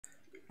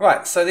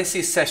Right, so this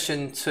is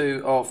session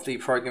 2 of the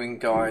programming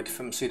guide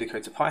from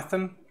pseudocode to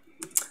Python.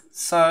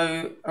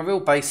 So a real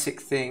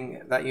basic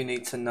thing that you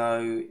need to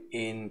know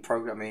in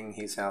programming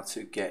is how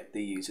to get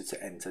the user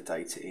to enter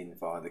data in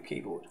via the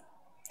keyboard.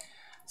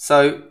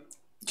 So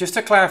just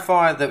to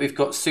clarify that we've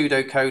got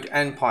pseudocode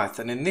and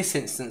Python, in this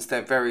instance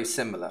they're very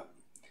similar.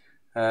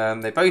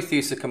 They both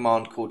use a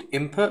command called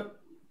input,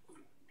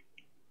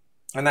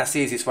 and that's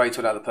the easiest way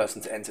to allow the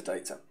person to enter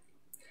data.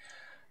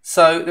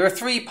 So there are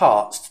 3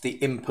 parts to the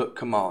input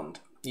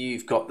command.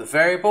 You've got the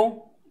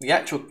variable, the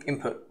actual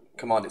input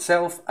command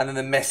itself, and then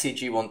the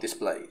message you want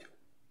displayed.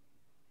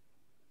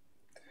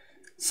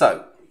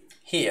 So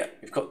here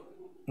we've got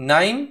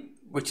name,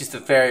 which is the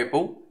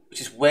variable,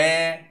 which is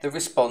where the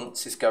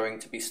response is going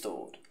to be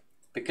stored.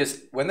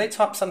 Because when they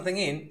type something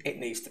in, it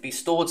needs to be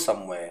stored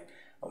somewhere.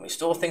 And we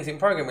store things in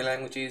programming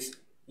languages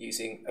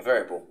using a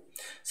variable.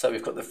 So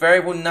we've got the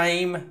variable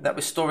name that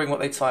we're storing what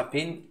they type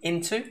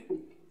into.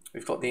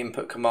 We've got the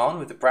input command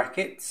with the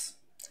brackets,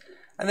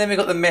 and then we've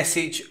got the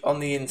message on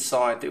the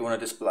inside that we want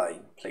to display,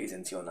 please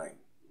enter your name.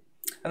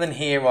 And then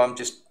here I'm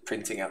just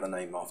printing out the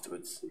name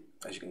afterwards,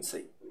 as you can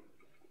see.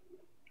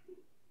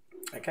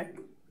 Okay.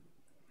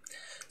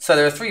 So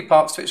there are 3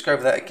 parts to it. Let's go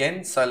over that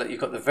again. So look, you've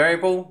got the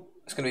variable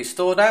it's going to be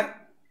stored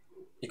at,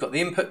 you've got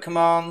the input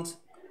command,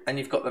 and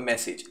you've got the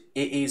message.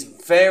 It is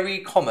very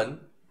common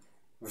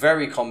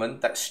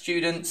that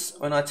students,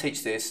 when I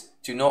teach this,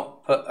 do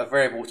not put a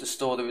variable to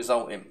store the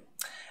result in.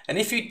 And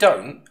if you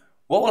don't,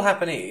 what will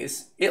happen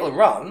is, it'll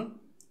run,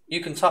 you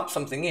can type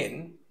something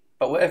in,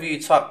 but whatever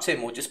you typed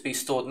in will just be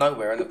stored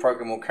nowhere and the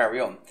program will carry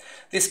on.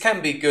 This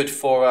can be good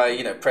for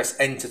a, press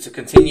enter to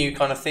continue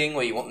kind of thing,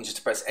 where you want them just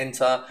to press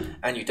enter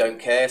and you don't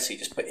care, so you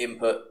just put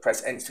input,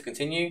 press enter to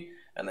continue,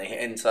 and they hit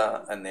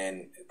enter and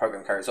then the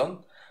program carries on,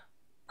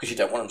 because you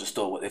don't want them to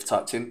store what they've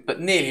typed in. But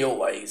nearly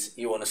always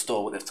you want to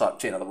store what they've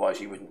typed in, otherwise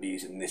you wouldn't be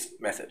using this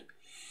method.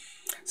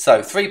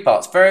 So 3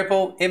 parts: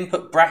 variable,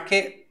 input,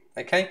 bracket.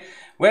 Okay,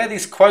 where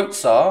these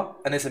quotes are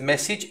and there's a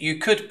message, you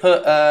could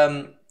put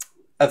a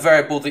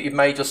variable that you've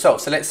made yourself.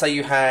 So let's say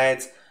you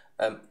had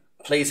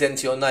please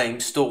enter your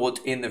name stored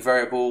in the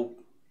variable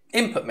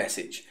input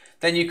message.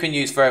 Then you can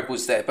use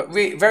variables there, but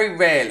very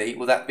rarely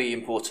will that be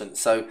important.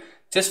 So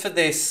just for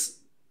this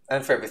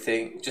and for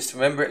everything, just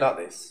remember it like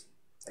this.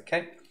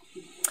 Okay,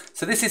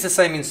 so this is the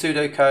same in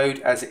pseudocode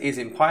as it is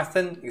in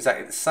Python,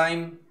 exactly the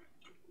same.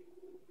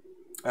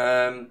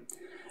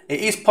 It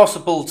is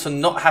possible to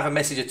not have a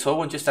message at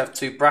all and just have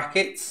 2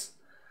 brackets,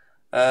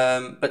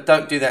 but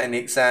don't do that in the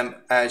exam,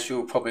 as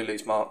you'll probably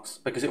lose marks,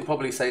 because it will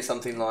probably say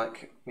something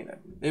like,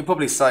 it'll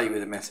probably say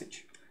with a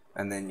message,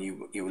 and then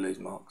you will lose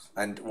marks.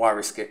 And why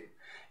risk it?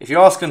 If you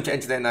ask them to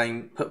enter their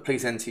name, put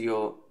please enter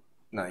your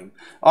name.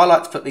 I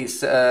like to put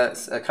these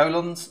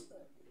colons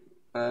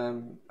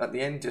at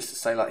the end, just to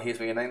say like, here's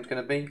where your name's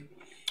going to be.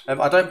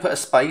 I don't put a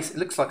space. It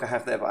looks like I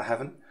have there, but I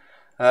haven't.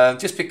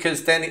 Just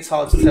because then it's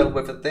hard to tell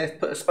whether they've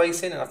put a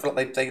space in, and I feel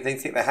like they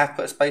think they have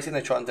put a space in,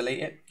 they try and delete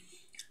it.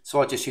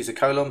 So I just use a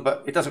colon,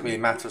 but it doesn't really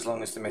matter as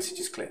long as the message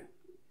is clear.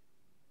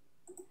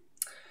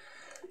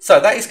 So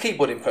that is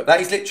keyboard input.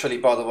 That is literally,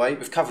 by the way,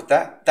 we've covered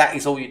that. That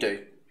is all you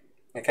do.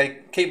 Okay,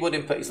 keyboard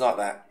input is like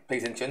that.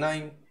 Please enter your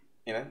name,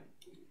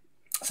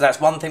 So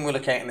that's one thing we're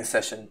looking at in this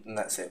session, and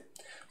that's it.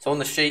 So on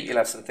the sheet, you'll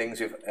have some things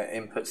with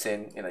inputs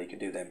in, you can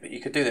do them. But you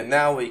could do them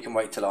now, or you can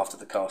wait till after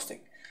the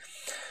casting.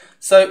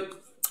 So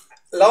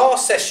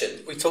last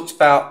session, we talked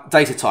about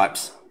data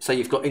types. So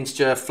you've got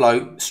integer,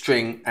 float,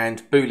 string,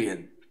 and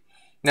boolean.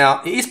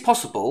 Now, it is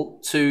possible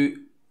to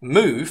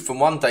move from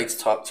one data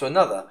type to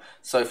another.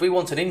 So if we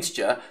want an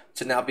integer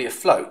to now be a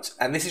float,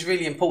 and this is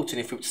really important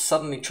if we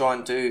suddenly try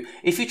and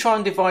if you try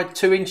and divide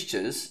 2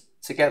 integers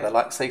together,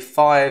 like say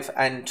 5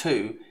 and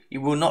 2,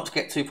 you will not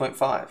get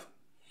 2.5.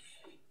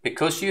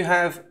 Because you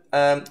have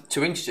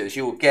 2 integers,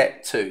 you will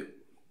get 2.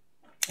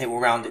 It will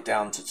round it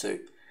down to 2.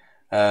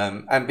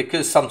 And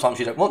because sometimes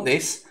you don't want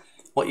this,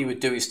 what you would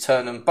do is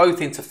turn them both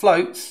into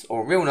floats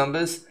or real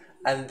numbers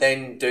and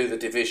then do the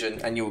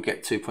division, and you will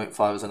get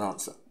 2.5 as an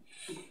answer.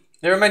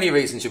 There are many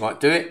reasons you might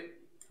do it.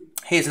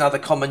 Here's another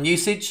common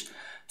usage: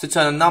 to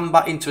turn a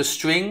number into a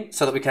string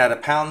so that we can add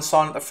a pound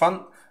sign at the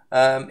front.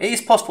 It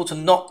is possible to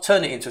not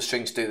turn it into a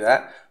string to do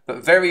that, but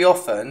very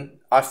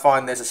often I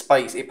find there's a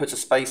space, it puts a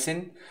space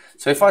in.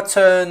 So if I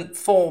turn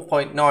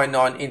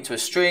 4.99 into a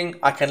string,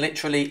 I can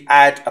literally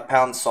add a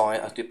pound sign.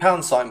 I do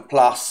pound sign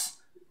plus,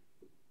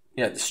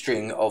 the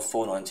string of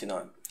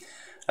 4.99.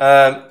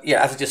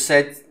 As I just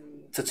said,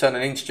 to turn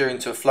an integer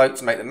into a float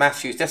to make the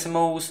maths use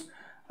decimals.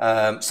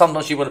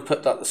 Sometimes you want to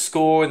put like the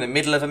score in the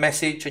middle of a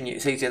message, and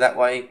it's easier that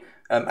way.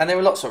 And there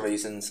are lots of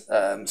reasons.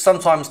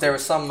 Sometimes there are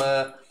some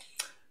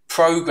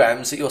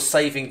programs that you're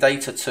saving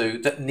data to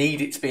that need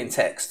it to be in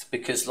text,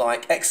 because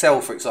like Excel,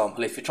 for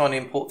example, if you're trying to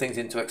import things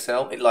into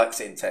Excel, it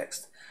likes it in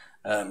text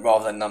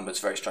rather than numbers,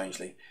 very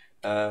strangely.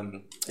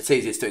 It's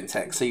easier to do in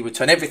text. So you would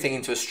turn everything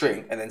into a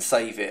string and then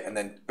save it and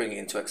then bring it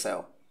into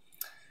Excel.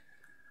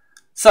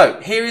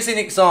 So here is an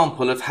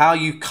example of how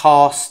you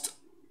cast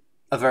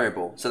a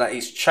variable. So that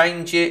is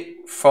change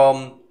it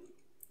from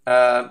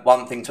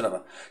one thing to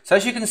another. So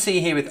as you can see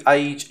here with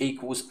age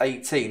equals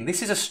 18,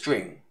 this is a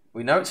string.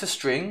 We know it's a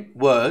string,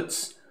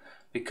 words,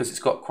 because it's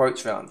got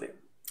quotes around it.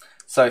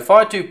 So if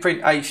I do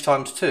print age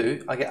times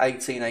 2, I get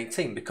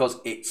 1818 because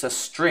it's a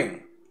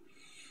string.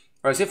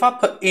 Whereas if I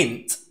put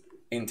int,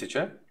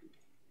 integer,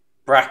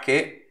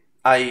 bracket,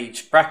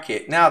 age,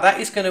 bracket, now that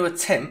is going to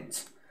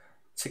attempt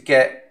to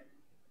get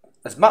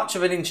as much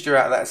of an integer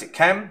out of that as it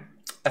can.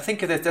 I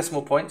think if there's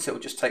decimal points, it will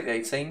just take the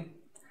 18.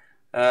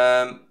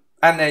 And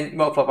then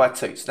multiply by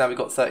 2. So now we've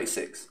got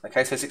 36.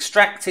 Okay, so it's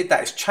extracted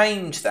that, it's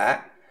changed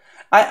that.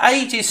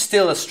 Age is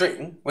still a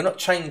string. We're not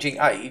changing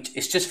age.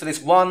 It's just for this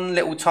one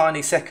little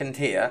tiny second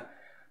here,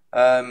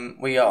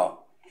 we are.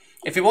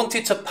 If we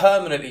wanted to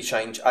permanently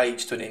change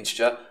age to an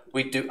integer,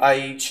 we'd do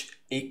age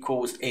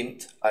equals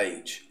int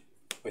age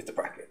with the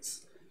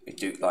brackets. We'd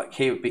do like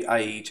here would be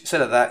age.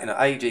 Instead of that,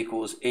 age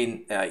equals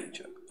int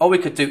age. Or we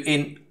could do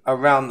int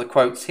around the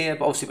quotes here,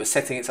 but obviously we're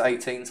setting it to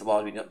 18, so why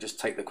would we not just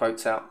take the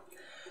quotes out?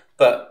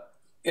 But,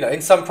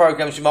 in some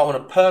programs you might want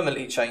to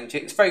permanently change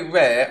it. It's very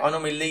rare. I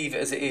normally leave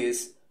it as it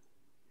is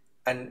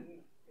and,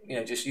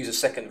 just use a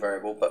second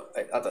variable, but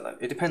I don't know.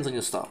 It depends on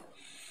your style.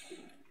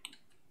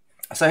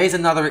 So here's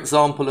another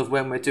example of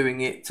when we're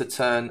doing it to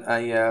turn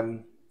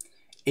a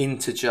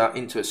integer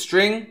into a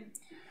string.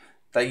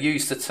 They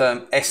use the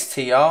term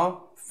str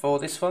for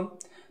this one.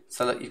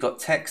 So that you've got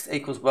text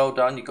equals well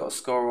done, you've got a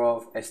score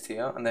of str,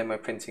 and then we're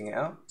printing it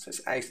out. So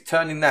it's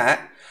turning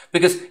that,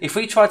 because if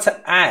we try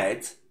to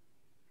add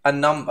a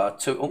number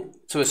to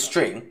a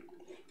string,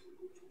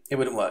 it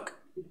wouldn't work.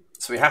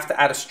 So we have to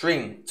add a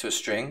string to a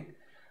string,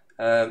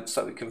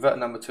 so we convert a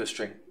number to a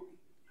string,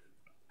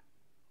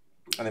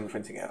 and then we're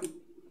printing it out.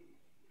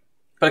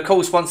 But of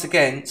course, once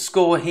again,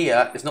 score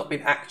here has not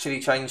been actually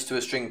changed to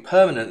a string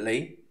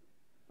permanently,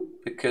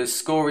 because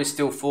score is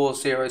still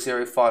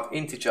 4005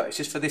 integer. It's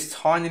just for this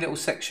tiny little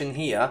section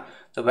here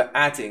that we're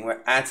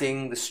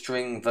adding the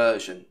string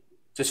version,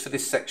 just for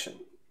this section.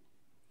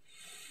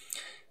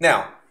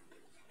 Now,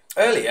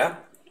 earlier,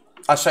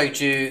 I showed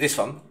you this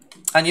one,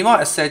 and you might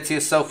have said to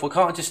yourself, well,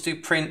 can't I just do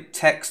print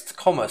text,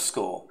 comma,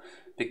 score?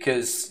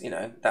 Because,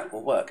 that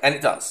will work. And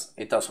it does.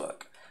 It does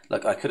work.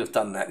 Look, I could have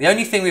done that. The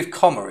only thing with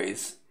comma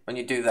is when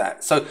you do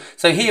that. So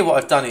here what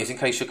I've done is, in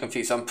case you're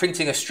confused, I'm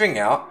printing a string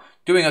out,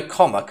 doing a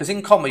comma, because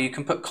in comma you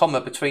can put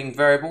comma between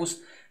variables,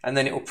 and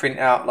then it will print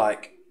out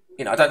like,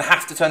 I don't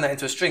have to turn that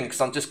into a string,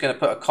 because I'm just going to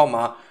put a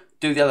comma,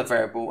 do the other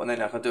variable, and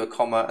then I can do a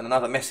comma and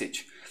another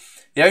message.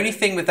 The only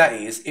thing with that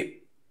is,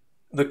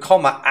 the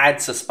comma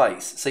adds a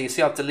space. So you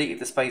see I've deleted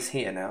the space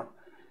here now.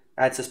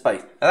 Adds a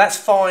space. Now that's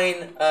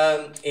fine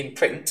in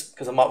print,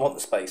 because I might want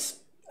the space.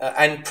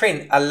 And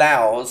print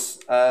allows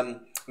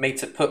me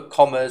to put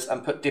commas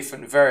and put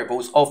different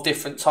variables of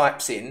different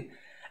types in,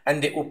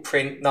 and it will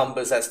print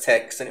numbers as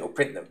text, and it will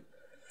print them.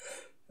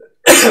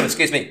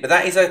 Excuse me. But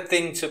that is a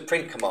thing to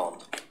print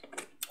command.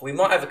 We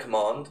might have a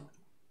command.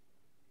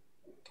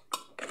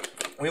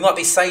 We might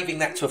be saving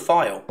that to a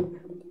file,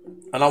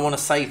 and I want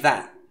to save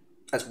that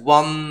as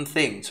one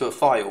thing to a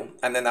file,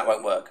 and then that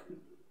won't work.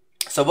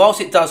 So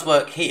whilst it does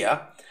work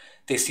here,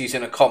 this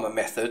using a comma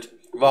method,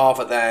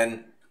 rather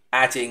than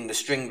adding the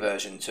string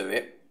version to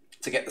it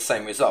to get the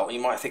same result, you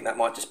might think that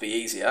might just be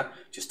easier,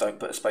 just don't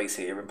put a space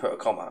here and put a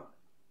comma.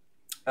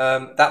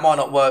 That might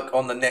not work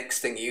on the next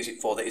thing you use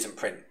it for that isn't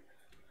print.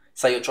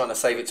 Say you're trying to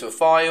save it to a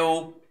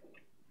file,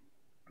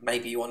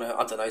 maybe you want to,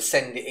 I don't know,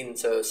 send it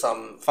into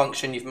some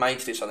function you've made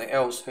to do something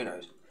else, who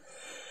knows.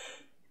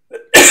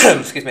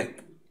 Excuse me.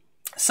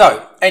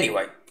 So,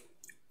 anyway,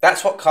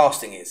 that's what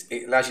casting is.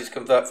 It allows you to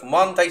convert from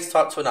one data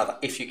type to another,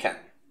 if you can.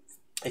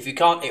 If you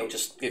can't, it will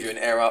just give you an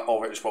error,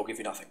 or it will give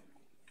you nothing.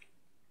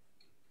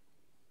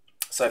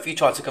 So if you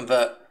try to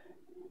convert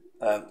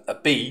a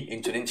B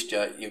into an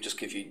integer, it will just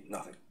give you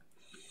nothing.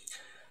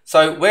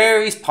 So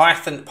where is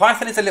Python?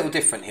 Python is a little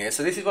different here.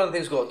 So this is one of the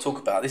things we've got to talk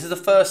about. This is the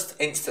first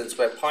instance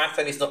where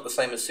Python is not the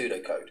same as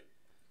pseudocode.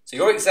 So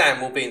your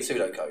exam will be in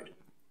pseudocode.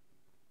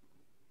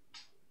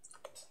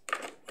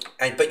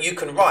 But you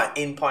can write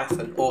in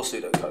Python or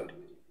pseudocode.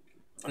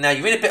 Now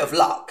you're in a bit of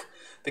luck,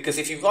 because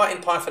if you write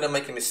in Python and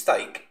make a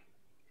mistake,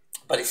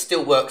 but it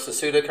still works as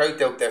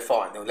pseudocode, they're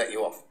fine, they'll let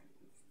you off.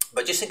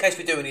 But just in case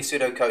we do any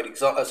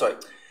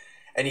pseudocode,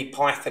 any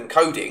Python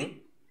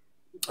coding,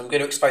 I'm going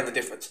to explain the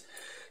difference.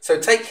 So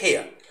take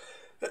here,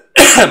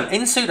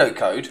 in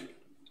pseudocode,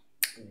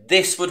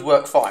 this would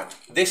work fine.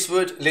 This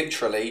would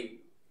literally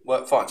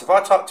work fine. So if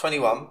I type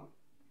 21,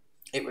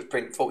 it would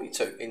print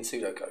 42 in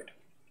pseudocode.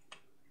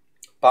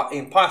 But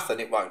in Python,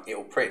 it won't. It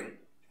will print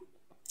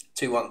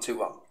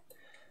 2121.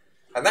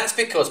 And that's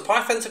because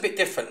Python's a bit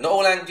different. Not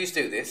all languages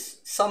do this.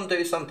 Some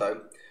do, some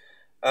don't.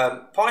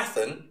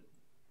 Python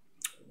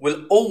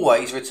will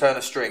always return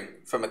a string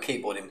from a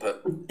keyboard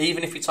input,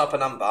 even if you type a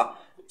number.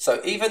 So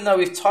even though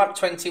we've typed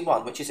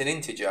 21, which is an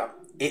integer,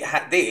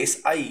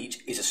 this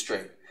age is a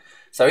string.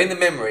 So in the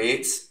memory,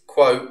 it's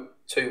quote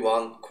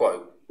 21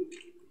 quote.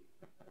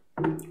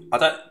 I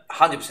don't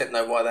 100%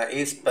 know why that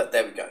is, but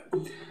there we go.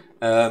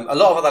 A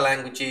lot of other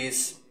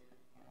languages,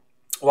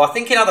 well, I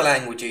think in other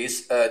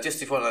languages,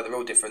 just if you want to know the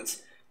real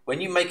difference, When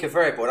you make a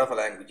variable in other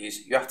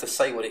languages, you have to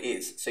say what it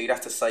is. So you'd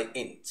have to say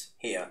int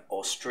here,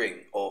 or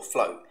string, or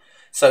float.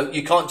 So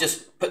you can't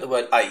just put the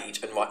word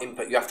age and write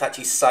input. You have to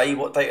actually say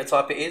what data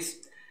type it is.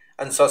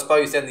 And so I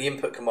suppose then the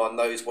input command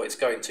knows what it's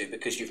going to,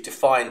 because you've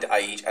defined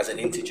age as an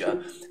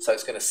integer. So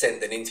it's going to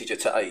send an integer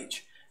to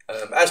age.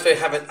 As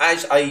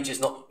age is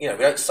not, we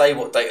don't say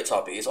what data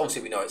type it is.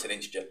 Obviously we know it's an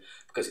integer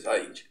because it's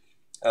age.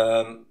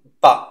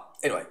 But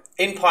anyway,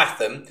 in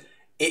Python,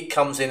 it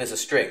comes in as a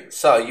string.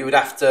 So you would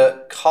have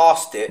to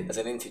cast it as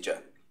an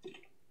integer.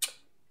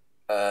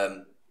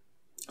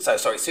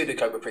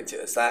 Pseudocode would print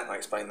it as that. I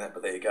explained that,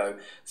 but there you go.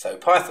 So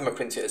Python would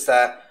print it as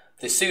that.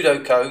 The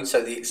pseudocode,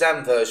 so the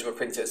exam version, will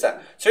print it as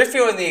that. So if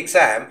you're in the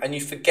exam and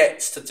you forget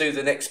to do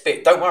the next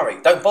bit, don't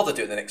worry. Don't bother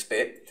doing the next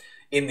bit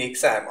in the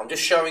exam. I'm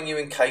just showing you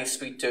in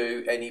case we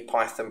do any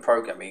Python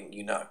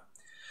programming,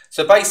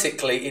 So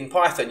basically, in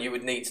Python, you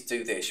would need to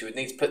do this. You would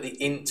need to put the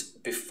int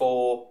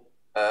before,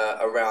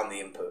 around the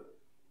input.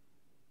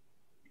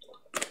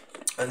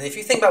 And if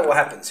you think about what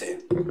happens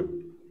here,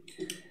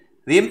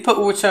 the input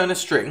will return a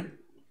string,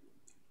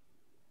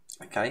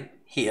 okay,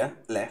 here,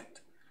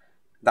 left.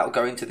 That will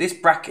go into this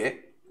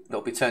bracket, that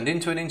will be turned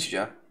into an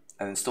integer,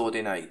 and then stored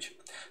in age.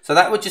 So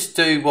that would just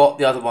do what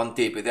the other one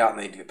did without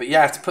needing it. But you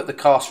have to put the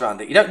cast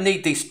around it. You don't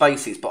need these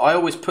spaces, but I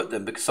always put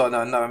them because I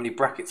know how many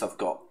brackets I've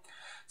got.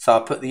 So I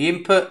put the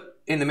input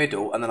in the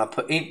middle, and then I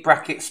put int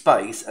bracket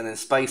space, and then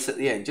space at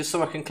the end, just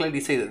so I can clearly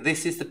see that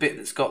this is the bit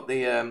that's got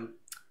the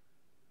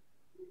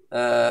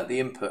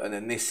input, and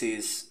then this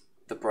is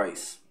the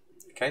brace.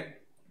 Okay.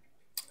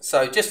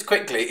 So just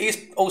quickly, it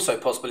is also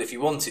possible if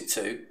you wanted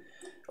to,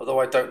 although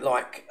I don't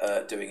like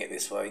doing it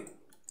this way,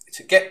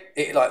 to get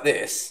it like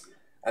this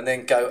and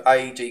then go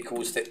age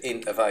equals the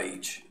int of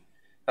age.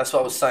 That's what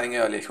I was saying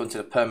earlier. If you wanted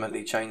to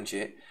permanently change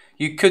it,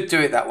 you could do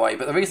it that way.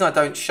 But the reason I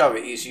don't show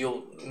it is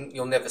you'll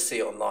never see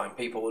it online.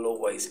 People will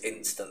always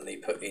instantly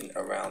put int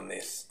around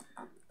this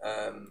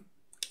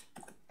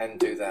and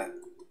do that.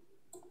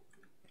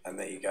 And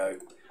there you go.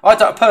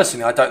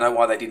 Personally, I don't know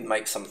why they didn't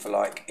make some for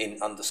like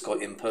int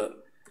underscore input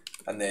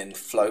and then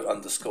float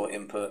underscore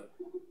input,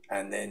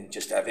 and then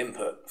just have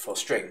input for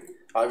string.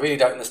 I really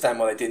don't understand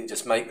why they didn't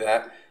just make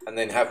that and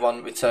then have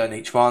one return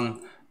each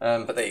one.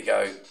 But there you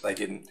go, they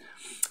didn't.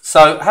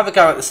 So have a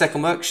go at the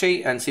second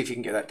worksheet and see if you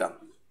can get that done.